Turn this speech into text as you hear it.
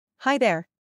Hi there.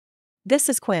 This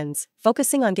is Quinns,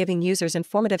 focusing on giving users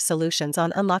informative solutions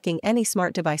on unlocking any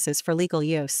smart devices for legal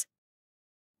use.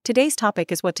 Today's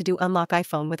topic is what to do unlock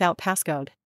iPhone without passcode.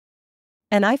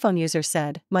 An iPhone user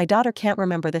said, "My daughter can't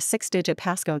remember the 6-digit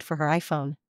passcode for her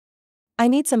iPhone. I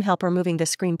need some help removing the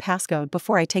screen passcode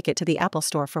before I take it to the Apple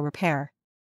Store for repair.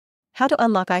 How to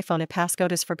unlock iPhone if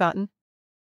passcode is forgotten?"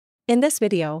 In this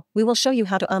video, we will show you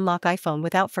how to unlock iPhone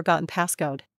without forgotten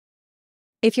passcode.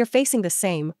 If you're facing the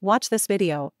same, watch this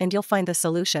video and you'll find the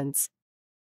solutions.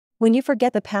 When you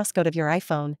forget the passcode of your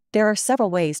iPhone, there are several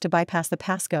ways to bypass the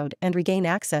passcode and regain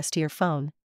access to your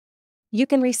phone. You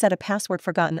can reset a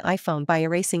password-forgotten iPhone by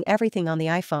erasing everything on the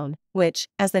iPhone, which,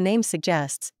 as the name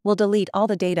suggests, will delete all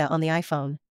the data on the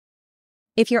iPhone.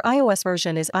 If your iOS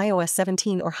version is iOS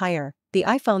 17 or higher, the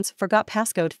iPhone's Forgot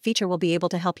Passcode feature will be able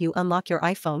to help you unlock your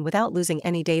iPhone without losing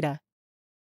any data.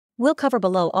 We'll cover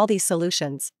below all these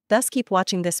solutions, thus keep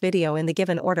watching this video in the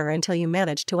given order until you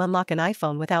manage to unlock an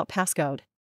iPhone without passcode.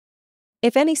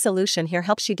 If any solution here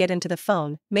helps you get into the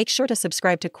phone, make sure to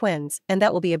subscribe to Quinns, and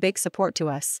that will be a big support to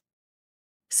us.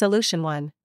 Solution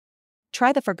 1.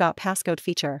 Try the Forgot Passcode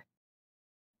feature.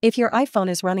 If your iPhone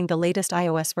is running the latest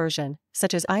iOS version,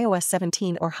 such as iOS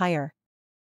 17 or higher,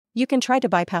 you can try to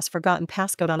bypass forgotten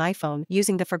passcode on iPhone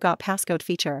using the Forgot Passcode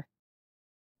feature.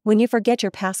 When you forget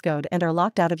your passcode and are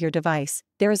locked out of your device,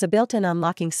 there is a built-in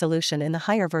unlocking solution in the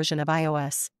higher version of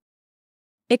iOS.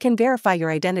 It can verify your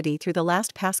identity through the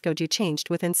last passcode you changed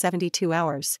within 72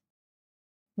 hours.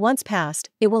 Once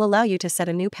passed, it will allow you to set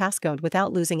a new passcode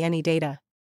without losing any data.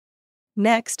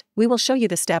 Next, we will show you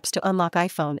the steps to unlock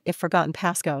iPhone if forgotten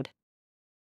passcode.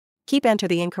 Enter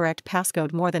the incorrect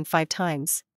passcode more than 5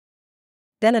 times.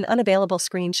 Then an unavailable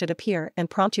screen should appear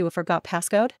and prompt you a Forgot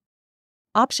Passcode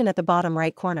option at the bottom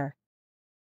right corner.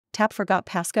 Tap Forgot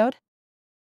Passcode.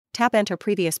 Tap Enter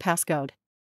Previous Passcode.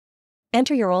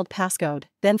 Enter your old passcode,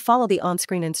 then follow the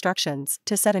on-screen instructions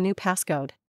to set a new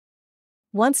passcode.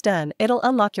 Once done, it'll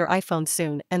unlock your iPhone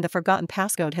soon and the forgotten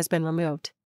passcode has been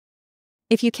removed.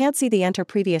 If you can't see the Enter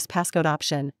Previous Passcode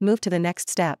option, move to the next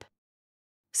step.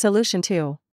 Solution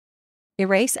 2.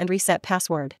 Erase and reset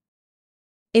password.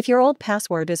 If your old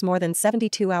password is more than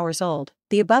 72 hours old,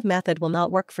 the above method will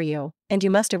not work for you, and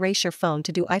you must erase your phone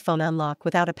to do iPhone unlock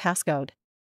without a passcode.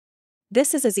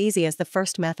 This is as easy as the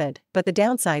first method, but the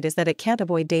downside is that it can't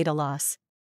avoid data loss.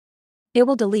 It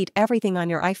will delete everything on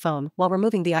your iPhone while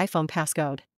removing the iPhone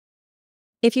passcode.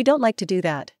 If you don't like to do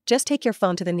that, just take your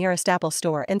phone to the nearest Apple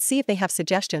Store and see if they have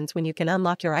suggestions when you can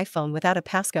unlock your iPhone without a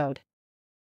passcode.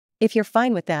 If you're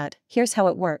fine with that, here's how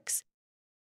it works.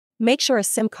 Make sure a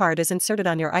SIM card is inserted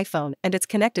on your iPhone and it's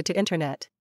connected to internet.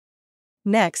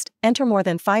 Next, enter more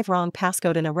than 5 wrong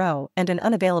passcode in a row and an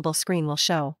unavailable screen will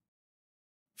show.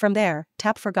 From there,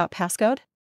 tap Forgot Passcode.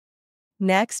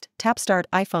 Next, tap Start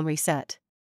iPhone Reset.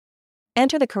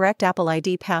 Enter the correct Apple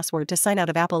ID password to sign out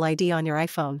of Apple ID on your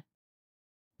iPhone.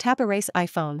 Tap Erase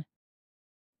iPhone.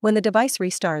 When the device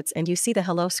restarts and you see the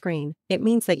hello screen, it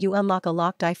means that you unlock a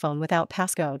locked iPhone without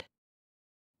passcode.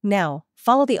 Now,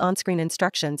 follow the on-screen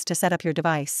instructions to set up your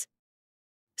device.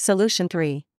 Solution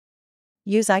 3.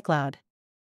 Use iCloud.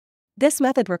 This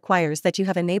method requires that you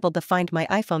have enabled the Find My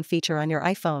iPhone feature on your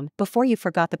iPhone before you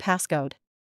forgot the passcode.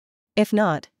 If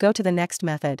not, go to the next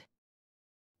method.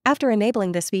 After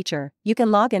enabling this feature, you can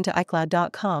log into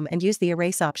iCloud.com and use the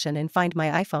Erase option in Find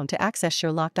My iPhone to access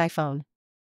your locked iPhone.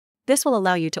 This will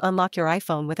allow you to unlock your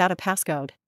iPhone without a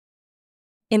passcode.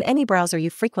 In any browser you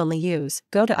frequently use,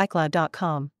 go to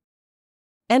iCloud.com.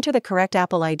 Enter the correct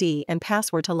Apple ID and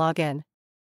password to log in.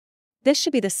 This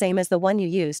should be the same as the one you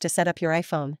used to set up your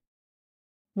iPhone.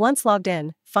 Once logged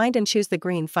in, find and choose the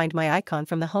green Find My icon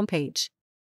from the homepage.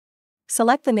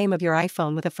 Select the name of your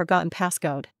iPhone with a forgotten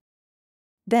passcode.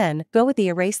 Then, go with the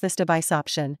Erase This Device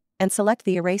option, and select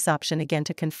the Erase option again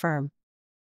to confirm.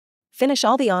 Finish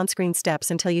all the on-screen steps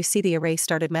until you see the Erase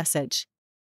Started message.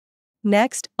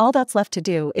 Next, all that's left to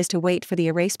do is to wait for the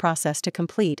erase process to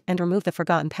complete and remove the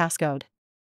forgotten passcode.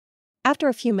 After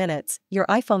a few minutes, your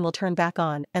iPhone will turn back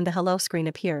on and the hello screen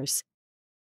appears.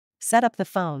 Set up the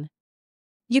phone.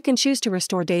 You can choose to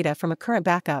restore data from a current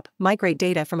backup, migrate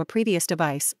data from a previous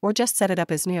device, or just set it up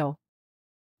as new.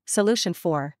 Solution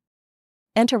 4.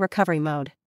 Enter recovery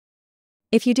mode.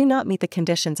 If you do not meet the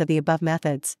conditions of the above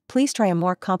methods, please try a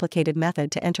more complicated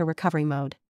method to enter recovery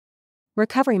mode.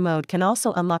 Recovery mode can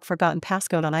also unlock forgotten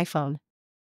passcode on iPhone.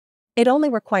 It only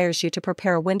requires you to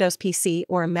prepare a Windows PC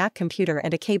or a Mac computer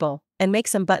and a cable, and make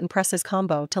some button presses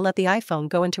combo to let the iPhone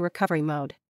go into recovery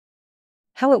mode.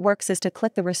 How it works is to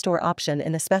click the Restore option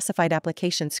in the specified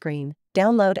application screen,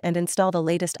 download and install the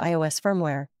latest iOS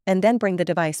firmware, and then bring the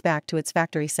device back to its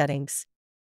factory settings.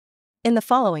 In the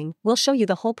following, we'll show you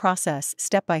the whole process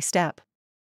step by step.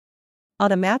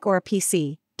 On a Mac or a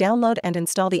PC, download and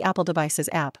install the Apple Devices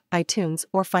app, iTunes,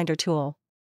 or Finder tool.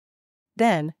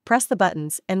 Then, press the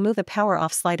buttons and move the power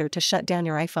off slider to shut down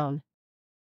your iPhone.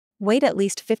 Wait at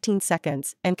least 15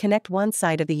 seconds and connect one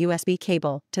side of the USB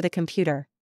cable to the computer.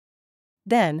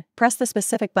 Then, press the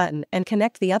specific button and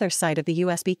connect the other side of the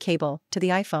USB cable to the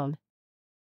iPhone.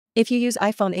 If you use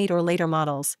iPhone 8 or later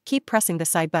models, keep pressing the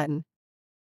side button.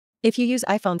 If you use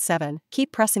iPhone 7,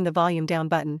 keep pressing the volume down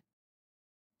button.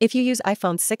 If you use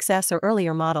iPhone 6s or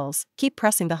earlier models, keep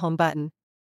pressing the home button.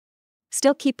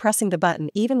 Still keep pressing the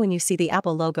button even when you see the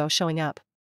Apple logo showing up.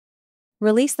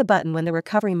 Release the button when the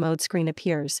recovery mode screen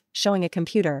appears, showing a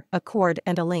computer, a cord,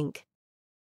 and a link.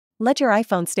 Let your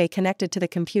iPhone stay connected to the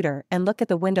computer and look at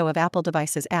the window of Apple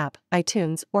Devices app,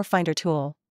 iTunes, or Finder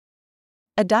tool.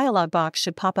 A dialog box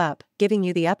should pop up, giving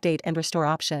you the Update and Restore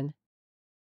option.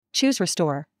 Choose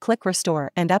Restore, click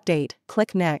Restore and Update,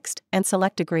 click Next, and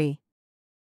select Agree.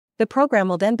 The program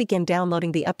will then begin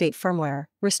downloading the update firmware,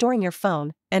 restoring your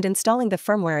phone, and installing the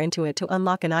firmware into it to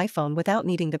unlock an iPhone without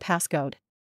needing the passcode.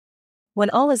 When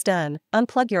all is done,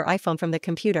 unplug your iPhone from the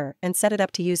computer and set it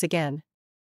up to use again.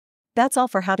 That's all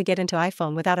for how to get into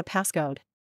iPhone without a passcode.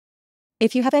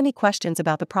 If you have any questions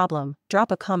about the problem,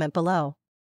 drop a comment below.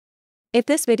 If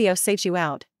this video saves you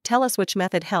out, tell us which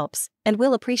method helps, and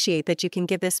we'll appreciate that you can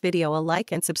give this video a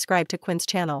like and subscribe to Quinn's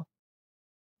channel.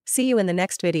 See you in the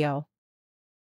next video.